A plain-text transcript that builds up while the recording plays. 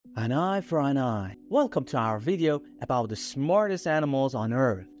An eye for an eye. Welcome to our video about the smartest animals on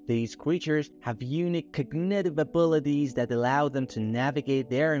Earth. These creatures have unique cognitive abilities that allow them to navigate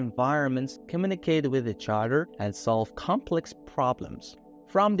their environments, communicate with each other, and solve complex problems.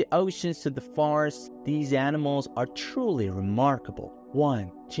 From the oceans to the forests, these animals are truly remarkable.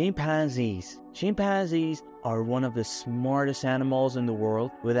 1. Chimpanzees. Chimpanzees are one of the smartest animals in the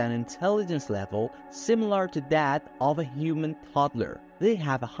world with an intelligence level similar to that of a human toddler. They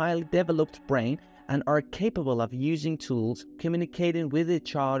have a highly developed brain and are capable of using tools, communicating with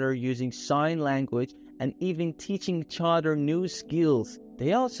each other using sign language, and even teaching each other new skills.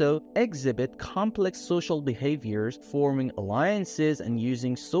 They also exhibit complex social behaviors, forming alliances and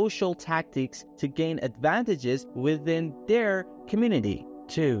using social tactics to gain advantages within their community.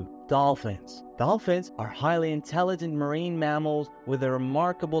 2. Dolphins. Dolphins are highly intelligent marine mammals with a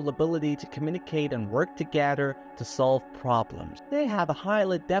remarkable ability to communicate and work together to solve problems. They have a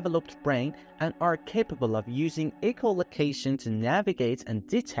highly developed brain and are capable of using echolocation to navigate and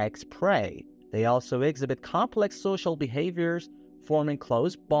detect prey. They also exhibit complex social behaviors, forming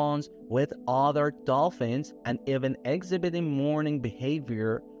close bonds with other dolphins and even exhibiting mourning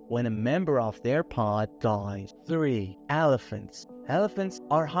behavior when a member of their pod dies. 3. Elephants. Elephants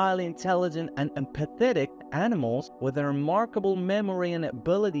are highly intelligent and empathetic animals with a remarkable memory and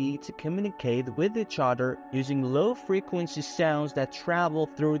ability to communicate with each other using low-frequency sounds that travel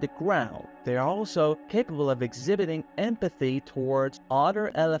through the ground. They are also capable of exhibiting empathy towards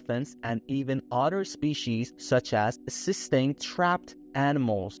other elephants and even other species, such as assisting trapped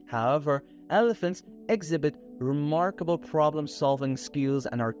animals. However, elephants exhibit remarkable problem-solving skills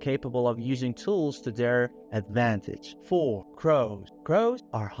and are capable of using tools to their advantage. 4. Crows. Crows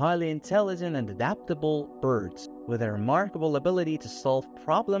are highly intelligent and adaptable birds with a remarkable ability to solve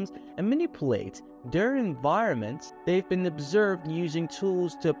problems and manipulate their environments. They've been observed using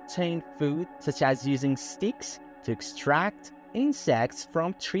tools to obtain food, such as using sticks to extract insects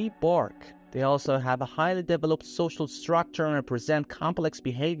from tree bark. They also have a highly developed social structure and present complex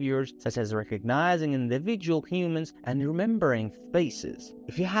behaviors such as recognizing individual humans and remembering faces.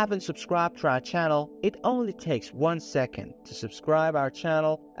 If you haven't subscribed to our channel, it only takes 1 second to subscribe our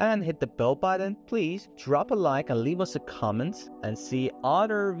channel and hit the bell button. Please drop a like and leave us a comment and see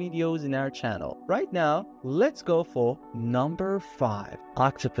other videos in our channel. Right now, let's go for number 5.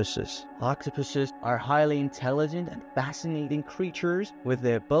 Octopuses. Octopuses are highly intelligent and fascinating creatures with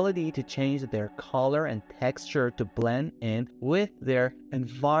the ability to change their color and texture to blend in with their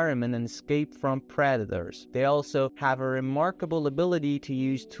environment and escape from predators. They also have a remarkable ability to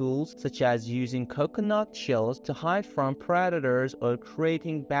use tools such as using coconut shells to hide from predators or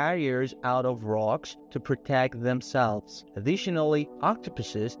creating barriers out of rocks to protect themselves. Additionally,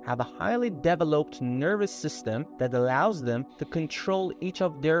 octopuses have a highly developed nervous system that allows them to control each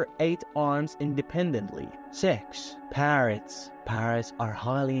of their 8 arms independently. 6. Parrots. Parrots are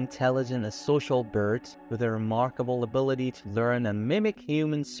highly intelligent and social birds with a remarkable ability to learn and mimic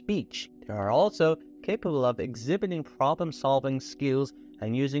human speech. They are also capable of exhibiting problem-solving skills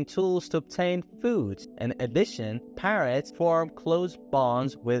and using tools to obtain food. In addition, parrots form close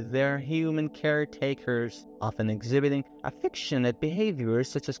bonds with their human caretakers, often exhibiting affectionate behaviors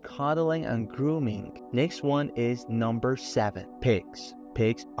such as cuddling and grooming. Next one is number 7. Pigs.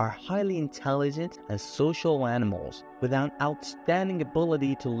 Pigs are highly intelligent and social animals with an outstanding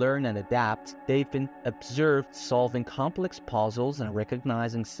ability to learn and adapt. They've been observed solving complex puzzles and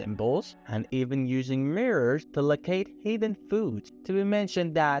recognizing symbols, and even using mirrors to locate hidden foods. To be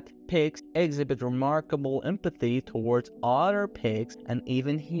mentioned that pigs exhibit remarkable empathy towards other pigs and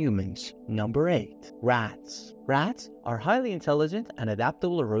even humans. Number 8. Rats. Rats are highly intelligent and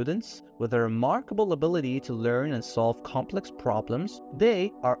adaptable rodents with a remarkable ability to learn and solve complex problems.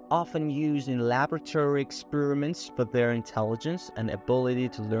 They are often used in laboratory experiments for their intelligence and ability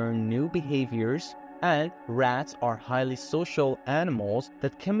to learn new behaviors. And rats are highly social animals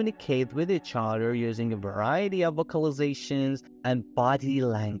that communicate with each other using a variety of vocalizations and body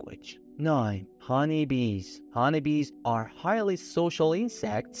language. 9. Honeybees. Honeybees are highly social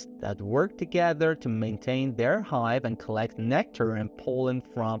insects that work together to maintain their hive and collect nectar and pollen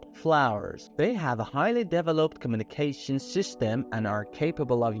from flowers. They have a highly developed communication system and are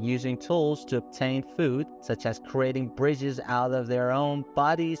capable of using tools to obtain food, such as creating bridges out of their own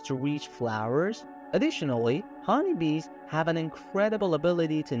bodies to reach flowers. Additionally, honeybees have an incredible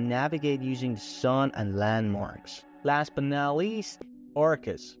ability to navigate using the sun and landmarks. Last but not least,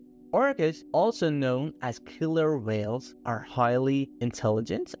 orcas. Orcas, also known as killer whales, are highly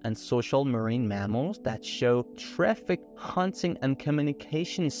intelligent and social marine mammals that show terrific hunting and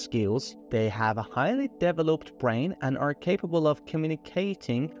communication skills. They have a highly developed brain and are capable of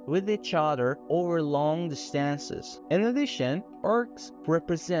communicating with each other over long distances. In addition, orcas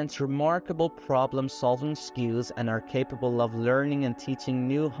represent remarkable problem-solving skills and are capable of learning and teaching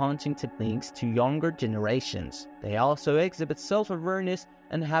new hunting techniques to younger generations. They also exhibit self-awareness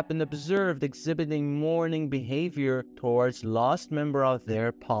and have been observed exhibiting mourning behavior towards lost member of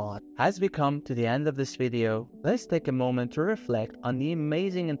their pod. As we come to the end of this video, let's take a moment to reflect on the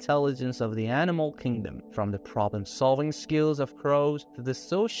amazing intelligence of the animal kingdom, from the problem-solving skills of crows to the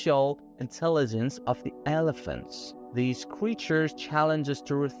social intelligence of the elephants. These creatures challenge us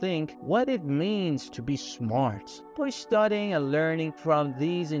to rethink what it means to be smart. By studying and learning from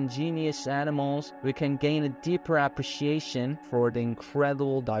these ingenious animals, we can gain a deeper appreciation for the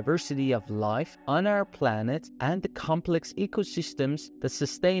incredible diversity of life on our planet and the complex ecosystems that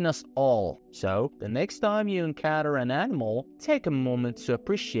sustain us all. So, the next time you encounter an animal, take a moment to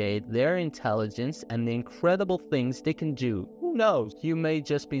appreciate their intelligence and the incredible things they can do. Who knows, you may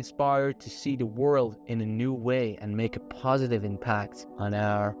just be inspired to see the world in a new way and make a positive impact on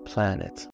our planet.